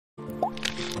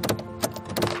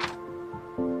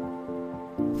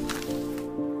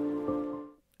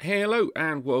Hello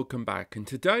and welcome back, and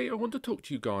today I want to talk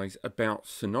to you guys about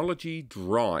Synology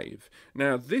Drive.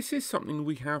 Now this is something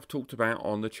we have talked about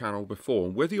on the channel before,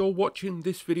 and whether you're watching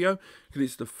this video because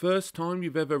it's the first time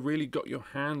you've ever really got your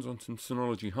hands on some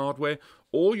Synology hardware,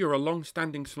 or you're a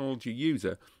long-standing Synology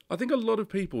user, I think a lot of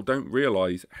people don't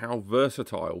realise how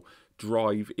versatile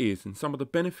Drive is and some of the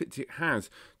benefits it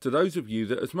has to those of you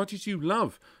that, as much as you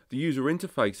love the user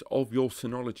interface of your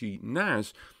Synology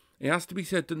NAS, it has to be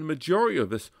said that the majority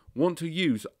of us want to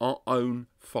use our own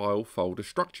file folder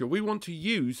structure. We want to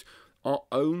use our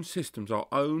own systems, our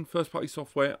own first-party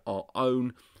software, our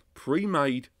own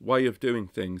pre-made way of doing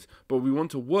things, but we want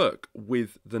to work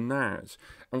with the NAS.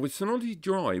 And with Synology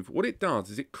Drive, what it does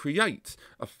is it creates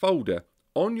a folder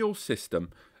on your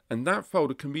system, and that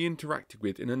folder can be interacted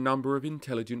with in a number of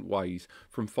intelligent ways,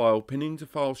 from file pinning to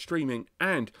file streaming,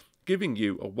 and giving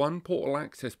you a one portal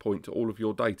access point to all of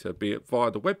your data, be it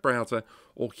via the web browser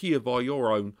or here via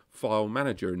your own file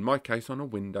manager, in my case on a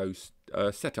Windows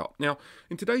setup. Now,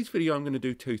 in today's video I'm going to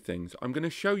do two things. I'm going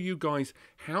to show you guys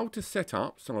how to set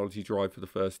up Synology Drive for the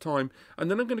first time,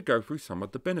 and then I'm going to go through some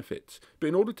of the benefits. But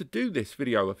in order to do this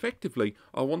video effectively,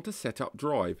 I want to set up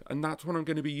Drive, and that's what I'm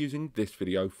going to be using this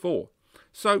video for.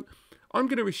 So I'm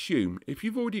going to assume if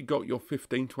you've already got your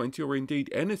 1520 or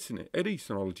indeed any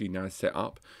Synology NAS set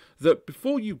up, that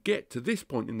before you get to this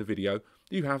point in the video,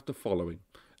 you have the following.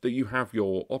 That you have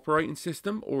your operating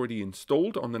system already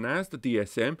installed on the NAS, the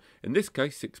DSM, in this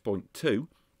case 6.2.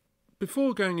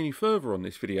 Before going any further on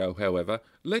this video, however,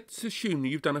 let's assume that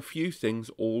you've done a few things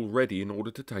already in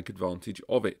order to take advantage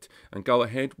of it, and go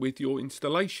ahead with your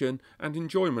installation and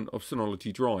enjoyment of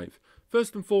Synology Drive.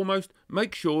 First and foremost,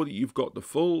 make sure that you've got the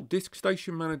full Disk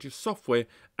Station Manager software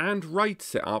and RAID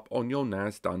set up on your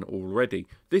NAS done already.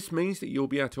 This means that you'll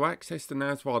be able to access the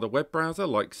NAS via the web browser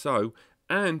like so,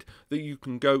 and that you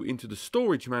can go into the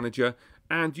Storage Manager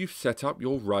and you've set up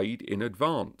your RAID in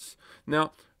advance.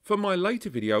 Now, for my later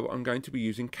video, I'm going to be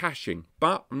using caching,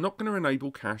 but I'm not going to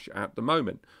enable cache at the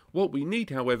moment. What we need,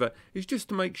 however, is just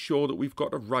to make sure that we've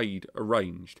got a RAID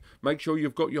arranged. Make sure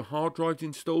you've got your hard drives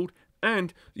installed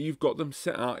and that you've got them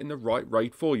set out in the right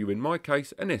RAID for you, in my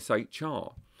case an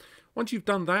SHR. Once you've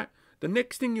done that, the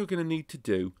next thing you're going to need to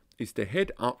do is to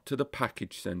head up to the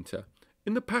Package Center.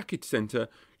 In the Package Center,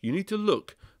 you need to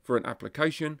look for an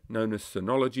application known as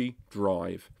Synology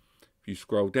Drive. If you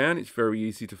scroll down, it's very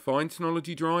easy to find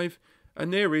Synology Drive,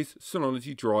 and there is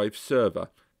Synology Drive Server.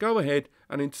 Go ahead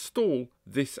and install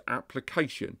this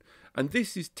application. And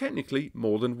this is technically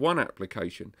more than one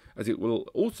application, as it will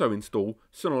also install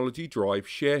Synology Drive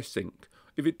ShareSync.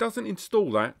 If it doesn't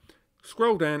install that,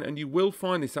 scroll down and you will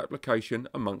find this application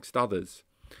amongst others.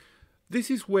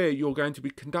 This is where you're going to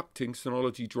be conducting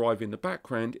Synology Drive in the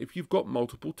background if you've got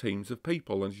multiple teams of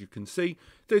people. As you can see,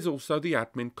 there's also the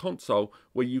admin console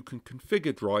where you can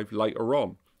configure Drive later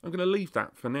on. I'm going to leave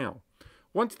that for now.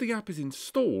 Once the app is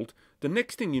installed, the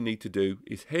next thing you need to do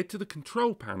is head to the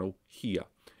control panel here.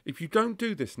 If you don't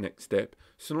do this next step,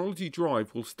 Synology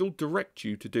Drive will still direct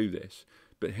you to do this.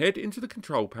 But head into the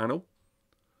control panel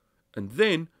and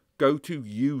then go to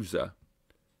User.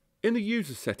 In the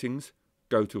User settings,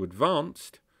 go to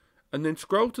Advanced and then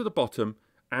scroll to the bottom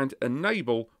and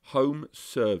enable Home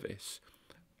Service.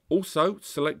 Also,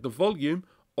 select the volume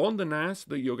on the NAS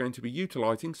that you're going to be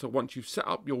utilising, so once you've set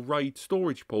up your RAID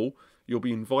storage pool, you'll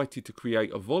be invited to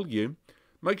create a volume.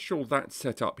 Make sure that's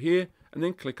set up here and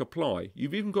then click Apply.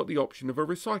 You've even got the option of a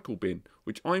recycle bin,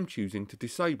 which I'm choosing to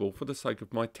disable for the sake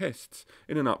of my tests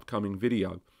in an upcoming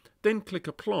video. Then click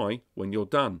Apply when you're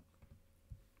done.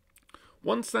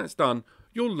 Once that's done,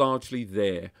 you're largely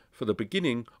there for the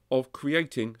beginning of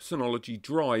creating Synology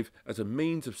Drive as a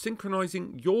means of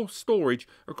synchronizing your storage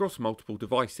across multiple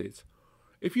devices.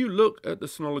 If you look at the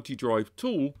Synology Drive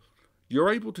tool,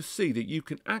 you're able to see that you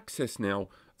can access now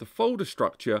the folder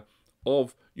structure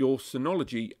of your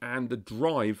Synology and the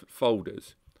Drive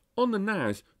folders. On the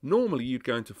NAS, normally you'd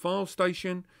go into File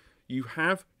Station, you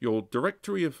have your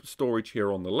directory of storage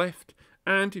here on the left,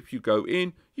 and if you go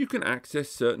in, you can access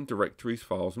certain directories,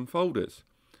 files and folders.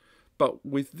 But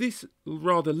with this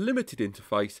rather limited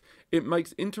interface, it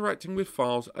makes interacting with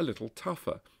files a little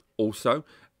tougher. Also,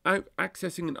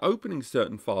 accessing and opening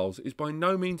certain files is by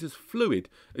no means as fluid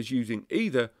as using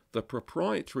either the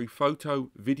proprietary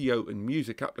photo, video and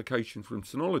music application from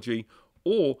Synology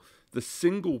or the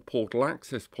single portal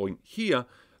access point here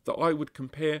that I would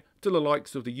compare to the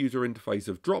likes of the user interface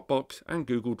of Dropbox and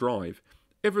Google Drive.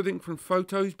 Everything from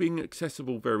photos being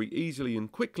accessible very easily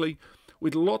and quickly,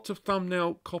 with lots of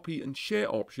thumbnail, copy and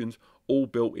share options all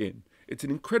built in. It's an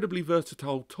incredibly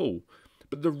versatile tool.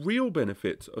 But the real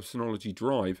benefits of Synology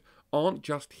Drive aren't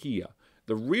just here.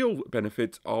 The real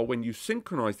benefits are when you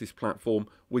synchronize this platform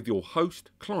with your host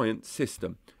client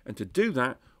system. And to do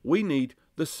that, we need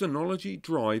the Synology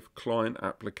Drive client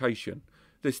application.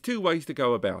 There's two ways to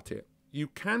go about it. You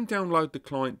can download the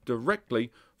client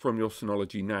directly from your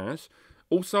Synology NAS.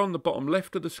 Also on the bottom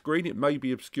left of the screen, it may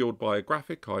be obscured by a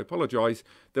graphic, I apologise,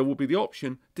 there will be the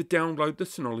option to download the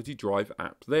Synology Drive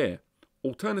app there.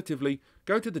 Alternatively,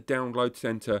 go to the Download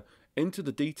Center, enter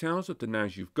the details of the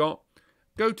NAS you've got,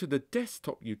 go to the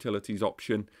Desktop Utilities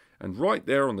option, and right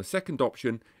there on the second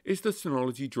option is the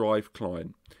Synology Drive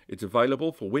client. It's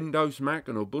available for Windows, Mac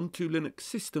and Ubuntu Linux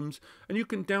systems, and you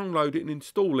can download it and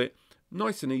install it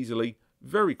nice and easily,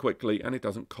 very quickly, and it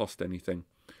doesn't cost anything.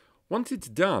 Once it's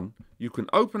done, you can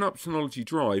open up Synology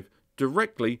Drive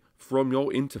directly from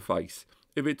your interface.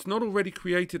 If it's not already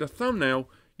created a thumbnail,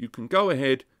 you can go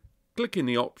ahead, click in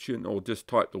the option or just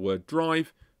type the word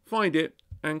Drive, find it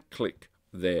and click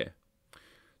there.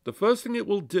 The first thing it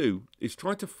will do is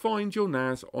try to find your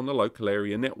NAS on the local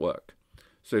area network.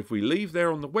 So if we leave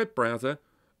there on the web browser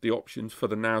the options for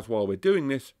the NAS while we're doing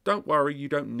this, don't worry, you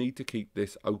don't need to keep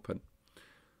this open.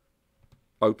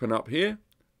 Open up here,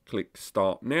 click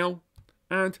Start Now,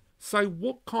 and say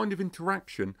what kind of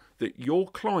interaction that your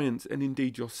clients and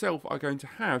indeed yourself are going to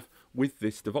have with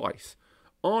this device.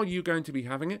 Are you going to be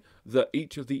having it that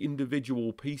each of the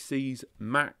individual PCs,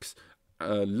 Macs,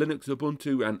 Linux,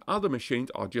 Ubuntu and other machines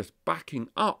are just backing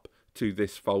up to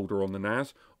this folder on the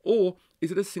NAS? Or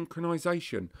is it a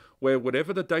synchronization where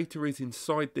whatever the data is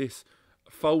inside this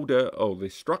folder or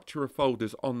this structure of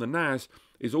folders on the NAS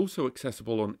is also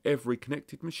accessible on every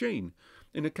connected machine?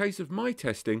 In the case of my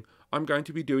testing, I'm going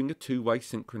to be doing a two-way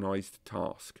synchronized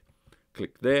task.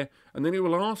 Click there and then it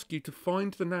will ask you to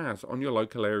find the NAS on your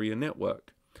local area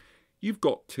network. You've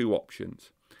got two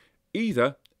options.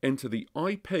 Either enter the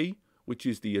IP, which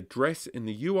is the address in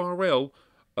the URL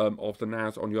of the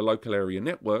NAS on your local area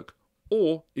network,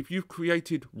 or if you've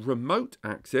created remote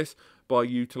access by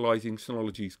utilizing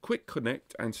Synology's Quick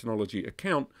Connect and Synology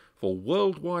account for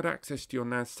worldwide access to your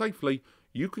NAS safely,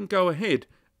 you can go ahead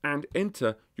and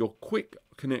enter your Quick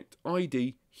Connect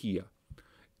ID here.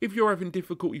 If you're having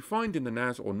difficulty finding the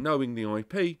NAS or knowing the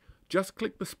IP, just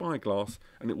click the spyglass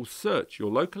and it will search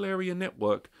your local area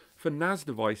network for NAS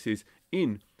devices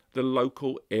in the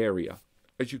local area.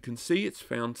 As you can see, it's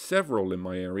found several in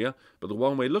my area, but the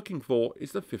one we're looking for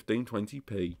is the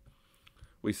 1520p.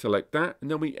 We select that and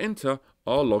then we enter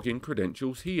our login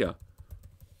credentials here.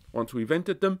 Once we've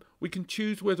entered them, we can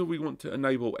choose whether we want to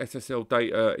enable SSL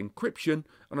data encryption,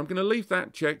 and I'm going to leave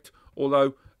that checked,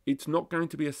 although it's not going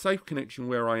to be a safe connection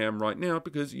where I am right now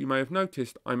because you may have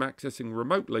noticed I'm accessing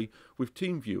remotely with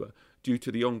TeamViewer due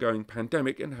to the ongoing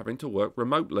pandemic and having to work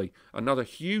remotely. Another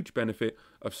huge benefit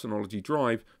of Synology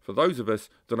Drive for those of us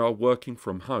that are working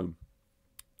from home.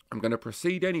 I'm going to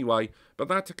proceed anyway, but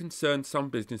that's a concern some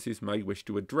businesses may wish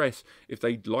to address if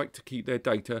they'd like to keep their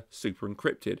data super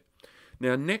encrypted.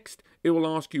 Now next, it will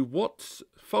ask you what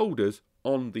folders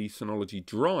on the Synology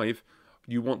Drive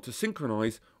you want to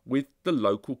synchronize with the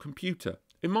local computer.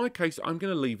 In my case, I'm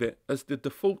going to leave it as the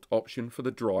default option for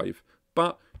the drive,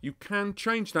 but you can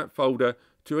change that folder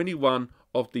to any one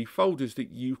of the folders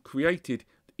that you've created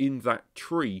in that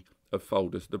tree of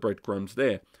folders, the breadcrumbs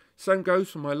there. Same goes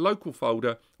for my local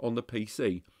folder on the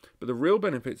PC. But the real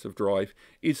benefits of Drive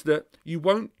is that you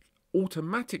won't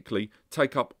automatically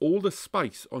take up all the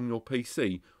space on your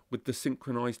PC with the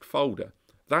synchronized folder.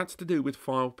 That's to do with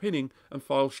file pinning and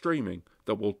file streaming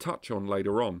that we'll touch on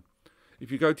later on.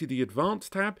 If you go to the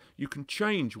Advanced tab, you can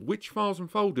change which files and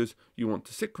folders you want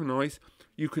to synchronize.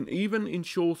 You can even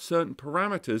ensure certain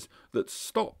parameters that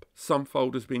stop some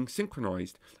folders being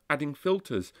synchronized, adding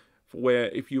filters where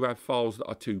if you have files that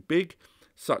are too big,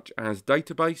 such as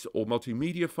database or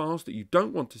multimedia files that you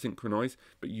don't want to synchronize,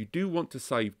 but you do want to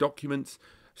save documents,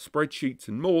 spreadsheets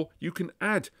and more, you can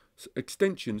add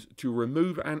extensions to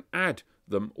remove and add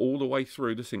them all the way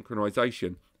through the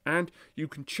synchronization. And you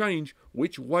can change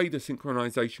which way the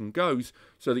synchronization goes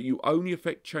so that you only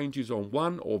affect changes on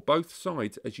one or both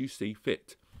sides as you see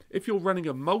fit. If you're running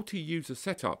a multi-user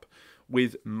setup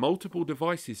with multiple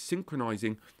devices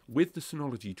synchronizing with the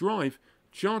Synology Drive,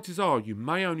 chances are you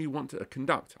may only want to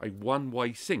conduct a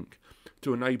one-way sync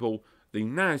to enable the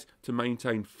NAS to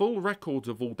maintain full records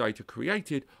of all data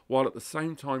created while at the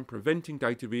same time preventing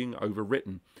data being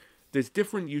overwritten. There's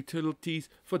different utilities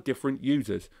for different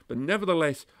users, but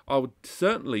nevertheless, I would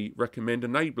certainly recommend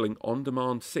enabling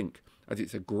on-demand sync, as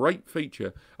it's a great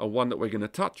feature and one that we're going to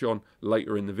touch on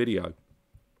later in the video.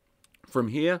 From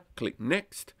here, click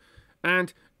Next,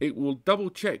 and it will double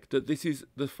check that this is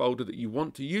the folder that you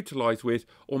want to utilize with,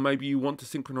 or maybe you want to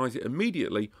synchronize it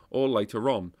immediately or later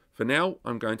on. For For now,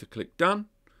 I'm going to click Done,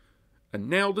 and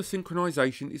now the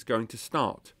synchronization is going to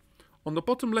start. On the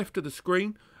bottom left of the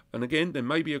screen, and again there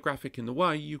may be a graphic in the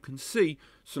way, you can see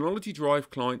Synology Drive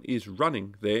client is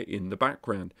running there in the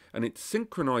background, and it's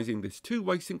synchronizing this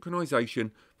two-way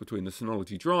synchronization between the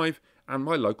Synology Drive and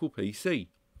my local PC.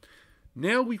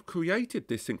 Now we've created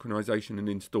this synchronization and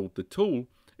installed the tool,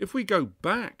 if we go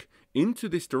back into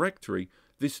this directory,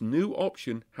 this new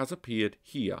option has appeared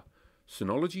here,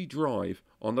 Synology Drive,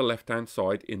 on the left hand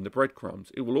side in the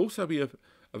breadcrumbs. It will also be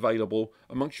available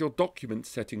amongst your document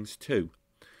settings too.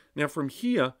 Now from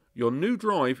here, your new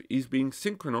drive is being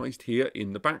synchronized here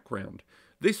in the background.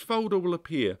 This folder will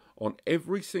appear on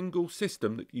every single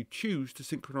system that you choose to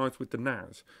synchronize with the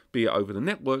NAS, be it over the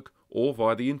network or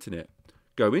via the internet.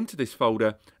 Go into this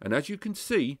folder, and as you can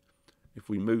see, if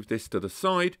we move this to the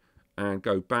side and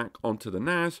go back onto the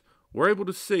NAS, we're able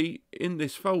to see in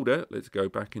this folder, let's go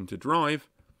back into Drive,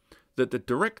 that the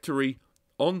directory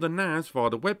on the NAS via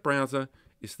the web browser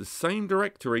is the same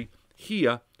directory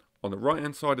here on the right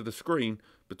hand side of the screen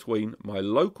between my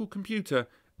local computer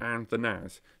and the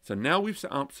NAS. So now we've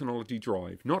set up Synology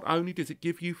Drive. Not only does it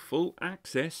give you full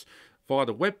access via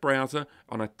the web browser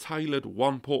on a tailored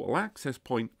one portal access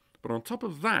point, but on top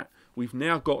of that, we've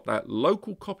now got that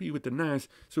local copy with the NAS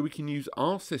so we can use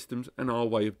our systems and our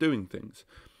way of doing things.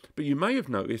 But you may have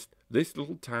noticed this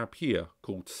little tab here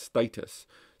called Status.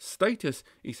 Status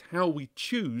is how we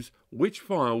choose which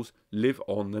files live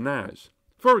on the NAS.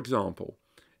 For example,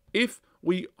 if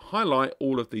we highlight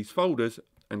all of these folders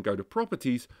and go to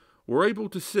Properties, we're able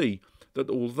to see that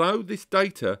although this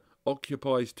data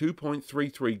occupies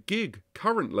 2.33 gig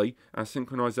currently as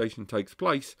synchronization takes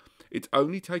place, it's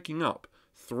only taking up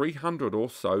 300 or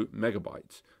so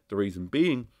megabytes. The reason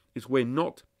being is we're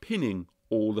not pinning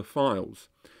all the files.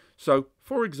 So,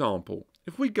 for example,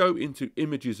 if we go into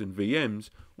Images and VMs,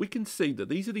 we can see that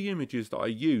these are the images that I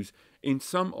use in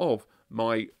some of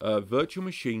my virtual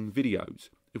machine videos.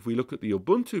 If we look at the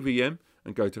Ubuntu VM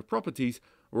and go to Properties,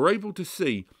 we're able to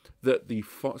see that the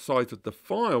size of the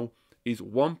file is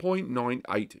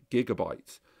 1.98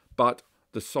 gigabytes, but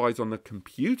the size on the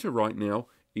computer right now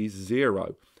is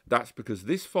 0. That's because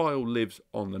this file lives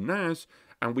on the NAS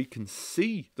and we can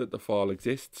see that the file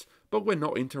exists, but we're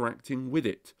not interacting with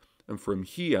it. And from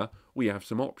here, we have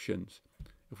some options.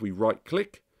 If we right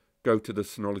click, go to the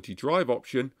Synology Drive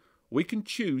option, we can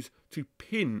choose to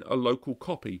pin a local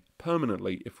copy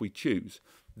permanently if we choose.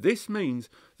 This means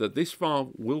that this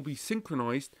file will be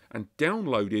synchronized and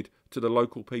downloaded to the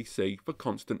local PC for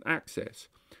constant access.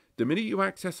 The minute you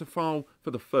access a file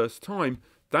for the first time,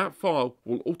 that file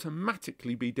will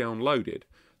automatically be downloaded.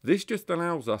 This just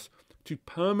allows us to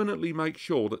permanently make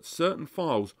sure that certain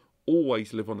files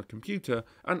always live on the computer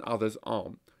and others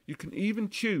aren't. You can even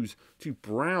choose to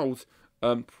browse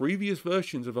previous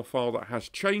versions of a file that has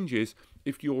changes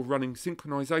if you're running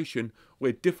synchronization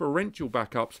where differential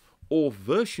backups or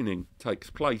versioning takes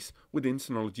place within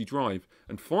Synology Drive.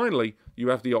 And finally, you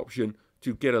have the option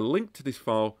to get a link to this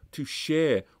file to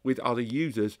share with other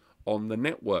users on the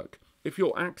network. If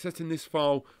you're accessing this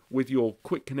file with your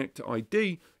Quick Connect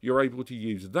ID, you're able to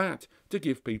use that to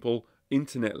give people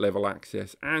internet level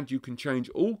access, and you can change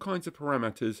all kinds of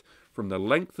parameters from the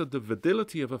length of the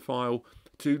validity of a file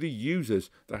to the users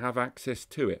that have access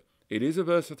to it. It is a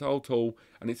versatile tool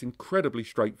and it's incredibly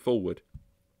straightforward.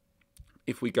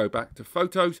 If we go back to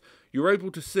Photos, you're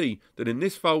able to see that in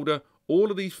this folder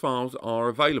all of these files are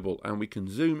available, and we can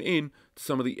zoom in to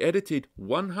some of the edited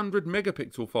 100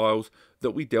 megapixel files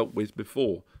that we dealt with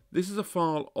before. This is a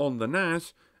file on the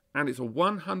NAS, and it's a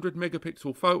 100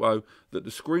 megapixel photo that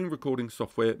the screen recording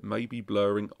software may be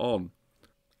blurring on.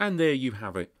 And there you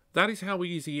have it. That is how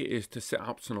easy it is to set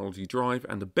up Synology Drive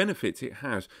and the benefits it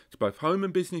has to both home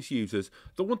and business users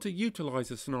that want to utilize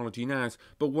the Synology NAS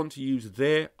but want to use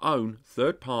their own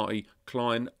third-party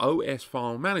client OS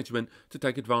file management to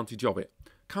take advantage of it.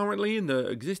 Currently, in the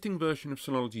existing version of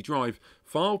Synology Drive,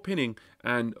 file pinning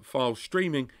and file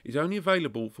streaming is only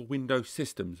available for Windows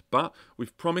systems, but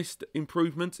we've promised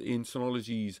improvements in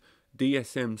Synology's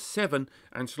DSM 7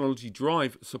 and Synology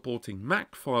Drive supporting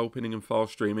Mac file pinning and file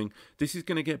streaming. This is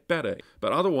going to get better,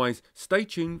 but otherwise stay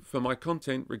tuned for my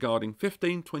content regarding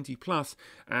 1520 Plus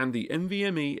and the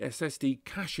NVMe SSD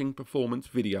caching performance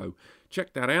video.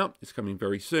 Check that out, it's coming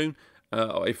very soon.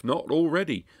 If not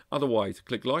already. Otherwise,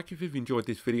 click like if you've enjoyed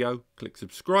this video, click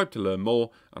subscribe to learn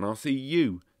more, and I'll see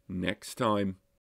you next time.